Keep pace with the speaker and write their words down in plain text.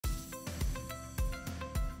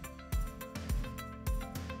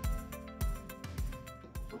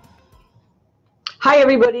Hi,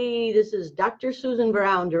 everybody. This is Dr. Susan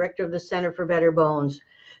Brown, Director of the Center for Better Bones.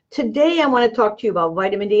 Today, I want to talk to you about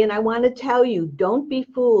vitamin D, and I want to tell you, don't be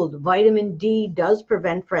fooled. Vitamin D does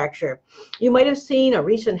prevent fracture. You might have seen a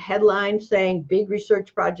recent headline saying big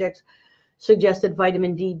research projects suggest that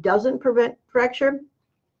vitamin D doesn't prevent fracture.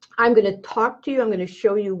 I'm going to talk to you. I'm going to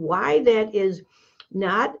show you why that is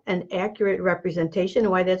not an accurate representation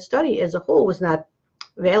and why that study as a whole was not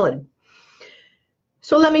valid.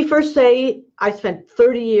 So let me first say, I spent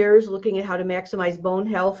 30 years looking at how to maximize bone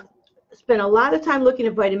health. Spent a lot of time looking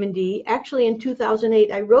at vitamin D. Actually, in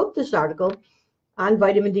 2008, I wrote this article on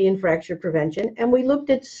vitamin D and fracture prevention, and we looked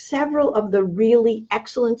at several of the really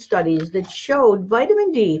excellent studies that showed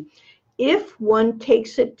vitamin D, if one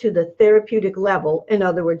takes it to the therapeutic level, in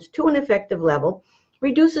other words, to an effective level,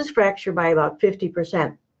 reduces fracture by about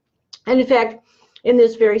 50%. And in fact, in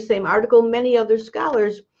this very same article, many other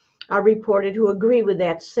scholars are reported who agree with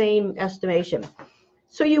that same estimation.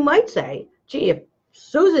 So you might say, gee, if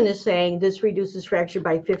Susan is saying this reduces fracture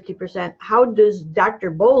by 50%, how does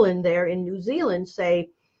Dr. Boland there in New Zealand say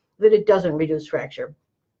that it doesn't reduce fracture?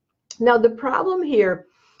 Now, the problem here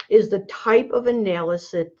is the type of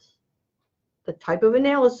analysis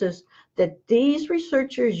that these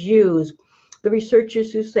researchers use, the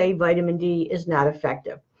researchers who say vitamin D is not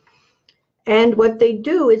effective. And what they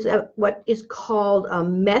do is what is called a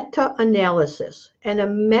meta-analysis. And a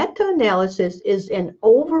meta-analysis is an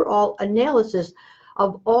overall analysis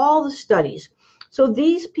of all the studies. So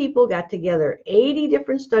these people got together 80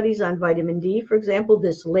 different studies on vitamin D. For example,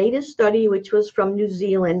 this latest study, which was from New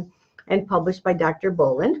Zealand and published by Dr.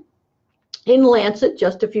 Boland in Lancet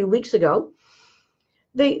just a few weeks ago.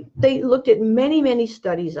 They looked at many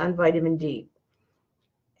studies on vitamin D.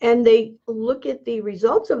 And they look at the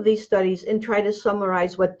results of these studies and try to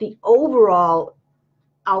summarize what the overall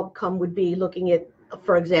outcome would be, looking at,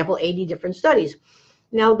 for example, 80 different studies.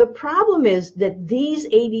 Now, the problem is that these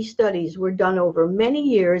 80 studies were done over many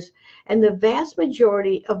years, and the vast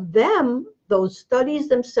majority of them, those studies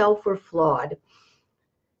themselves, were flawed.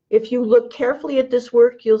 If you look carefully at this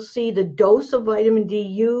work, you'll see the dose of vitamin D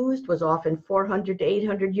used was often 400 to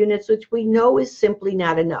 800 units, which we know is simply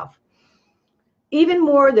not enough. Even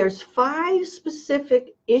more, there's 5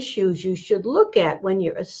 specific issues you should look at when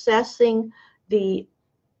you're assessing the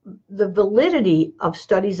validity of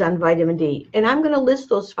studies on vitamin D. And I'm going to list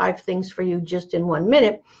those 5 things for you just in 1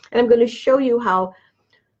 minute. And I'm going to show you how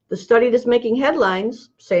the study that's making headlines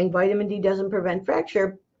saying vitamin D doesn't prevent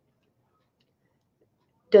fracture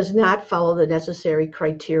does not follow the necessary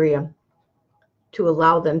criteria to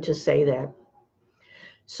allow them to say that.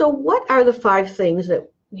 So what are the 5 things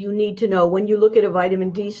that you need to know when you look at a vitamin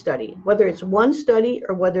D study, whether it's one study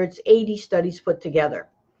or whether it's 80 studies put together?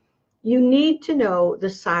 You need to know the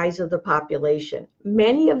size of the population.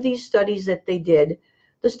 Many of these studies that they did,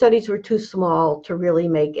 the studies were too small to really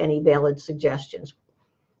make any valid suggestions.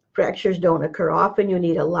 Fractures don't occur often. You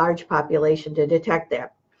need a large population to detect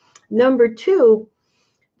that. Number 2,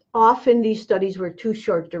 often these studies were too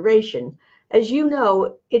short duration. As you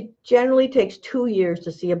know, it generally takes 2 years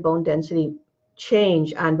to see a bone density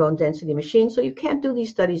change on bone density machines, so you can't do these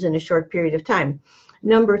studies in a short period of time.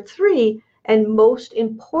 Number 3, and most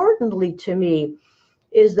importantly to me,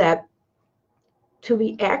 is that to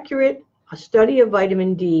be accurate, a study of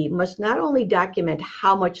vitamin D must not only document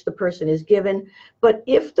how much the person is given, but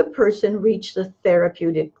if the person reached the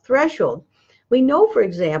therapeutic threshold. We know, for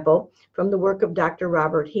example, from the work of Dr.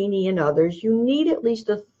 Robert Heaney and others, you need at least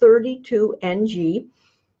a 32 ng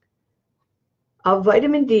of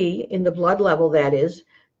vitamin D in the blood level, that is,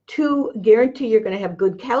 to guarantee you're going to have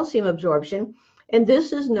good calcium absorption. And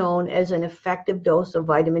this is known as an effective dose of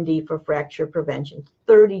vitamin D for fracture prevention,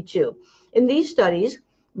 32. In these studies,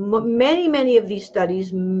 many of these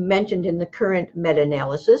studies mentioned in the current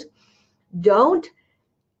meta-analysis don't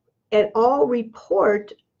at all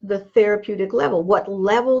report the therapeutic level, what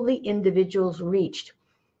level the individuals reached.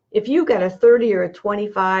 If you got a 30 or a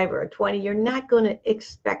 25 or a 20, you're not going to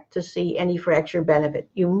expect to see any fracture benefit.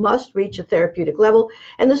 You must reach a therapeutic level,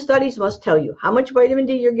 and the studies must tell you how much vitamin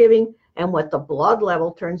D you're giving and what the blood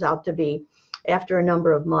level turns out to be after a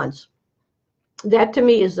number of months. That, to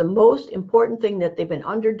me, is the most important thing, that they've been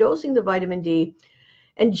underdosing the vitamin D,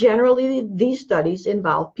 and generally these studies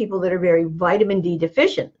involve people that are very vitamin D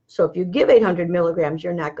deficient. So if you give 800 milligrams,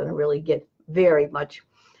 you're not going to really get very much,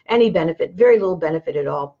 any benefit, very little benefit at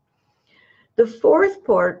all. The fourth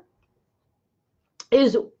point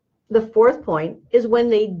is when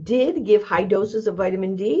they did give high doses of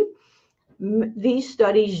vitamin D, these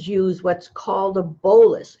studies use what's called a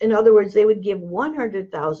bolus. In other words, they would give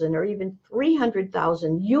 100,000 or even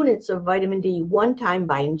 300,000 units of vitamin D one time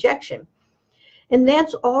by injection. And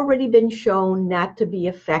that's already been shown not to be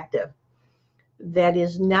effective. That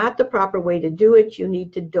is not the proper way to do it. You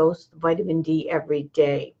need to dose vitamin D every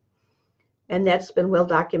day. And that's been well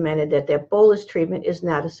documented that that bolus treatment is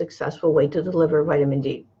not a successful way to deliver vitamin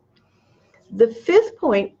D. The fifth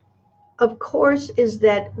point, of course, is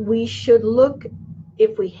that we should look,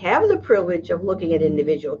 if we have the privilege of looking at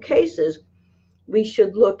individual cases, we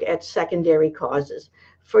should look at secondary causes.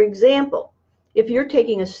 For example, if you're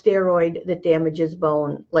taking a steroid that damages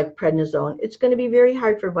bone, like prednisone, it's going to be very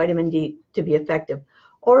hard for vitamin D to be effective.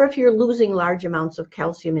 Or if you're losing large amounts of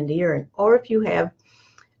calcium in the urine, or if you have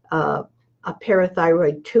a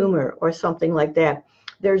parathyroid tumor or something like that.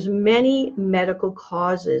 There's many medical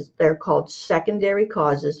causes, they're called secondary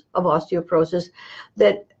causes of osteoporosis,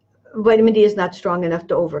 that vitamin D is not strong enough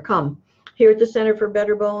to overcome. Here at the Center for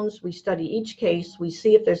Better Bones, we study each case, we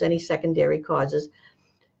see if there's any secondary causes,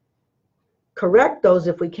 correct those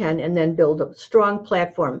if we can, and then build a strong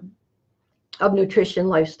platform of nutrition,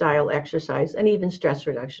 lifestyle, exercise, and even stress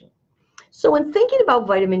reduction. So when thinking about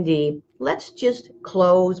vitamin D, let's just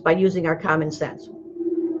close by using our common sense.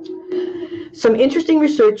 Some interesting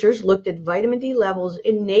researchers looked at vitamin D levels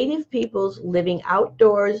in native peoples living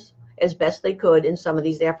outdoors as best they could in some of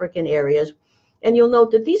these African areas. And you'll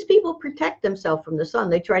note that these people protect themselves from the sun.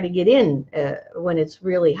 They try to get in when it's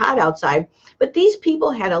really hot outside. But these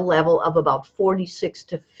people had a level of about 46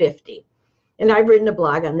 to 50. And I've written a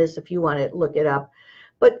blog on this if you want to look it up.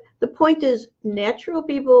 But the point is, natural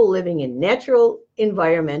people living in natural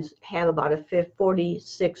environments have about a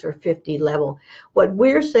 46 or 50 level. What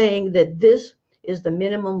we're saying that this is the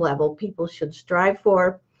minimum level people should strive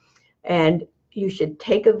for, and you should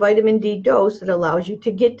take a vitamin D dose that allows you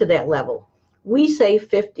to get to that level. We say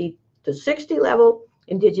 50 to 60 level.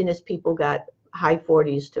 Indigenous people got high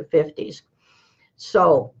 40s to 50s.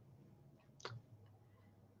 So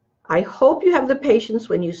I hope you have the patience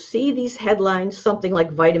when you see these headlines, something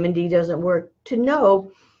like vitamin D doesn't work, to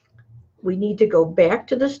know we need to go back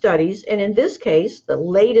to the studies. And in this case, the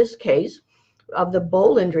latest case of the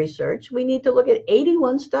Boland research, we need to look at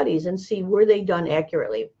 81 studies and see were they done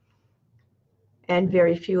accurately. And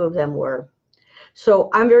very few of them were. So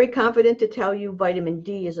I'm very confident to tell you vitamin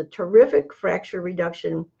D is a terrific fracture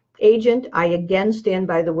reduction agent. I again stand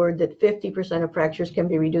by the word that 50% of fractures can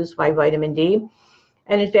be reduced by vitamin D.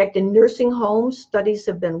 And in fact, in nursing homes, studies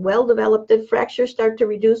have been well developed that fractures start to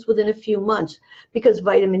reduce within a few months, because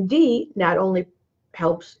vitamin D not only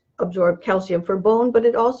helps absorb calcium for bone, but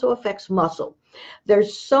it also affects muscle.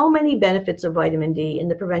 There's so many benefits of vitamin D in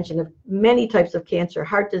the prevention of many types of cancer,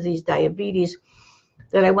 heart disease, diabetes,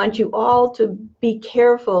 that I want you all to be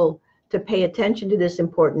careful to pay attention to this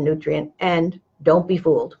important nutrient, and don't be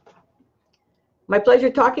fooled. My pleasure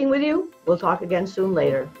talking with you. We'll talk again soon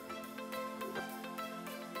later.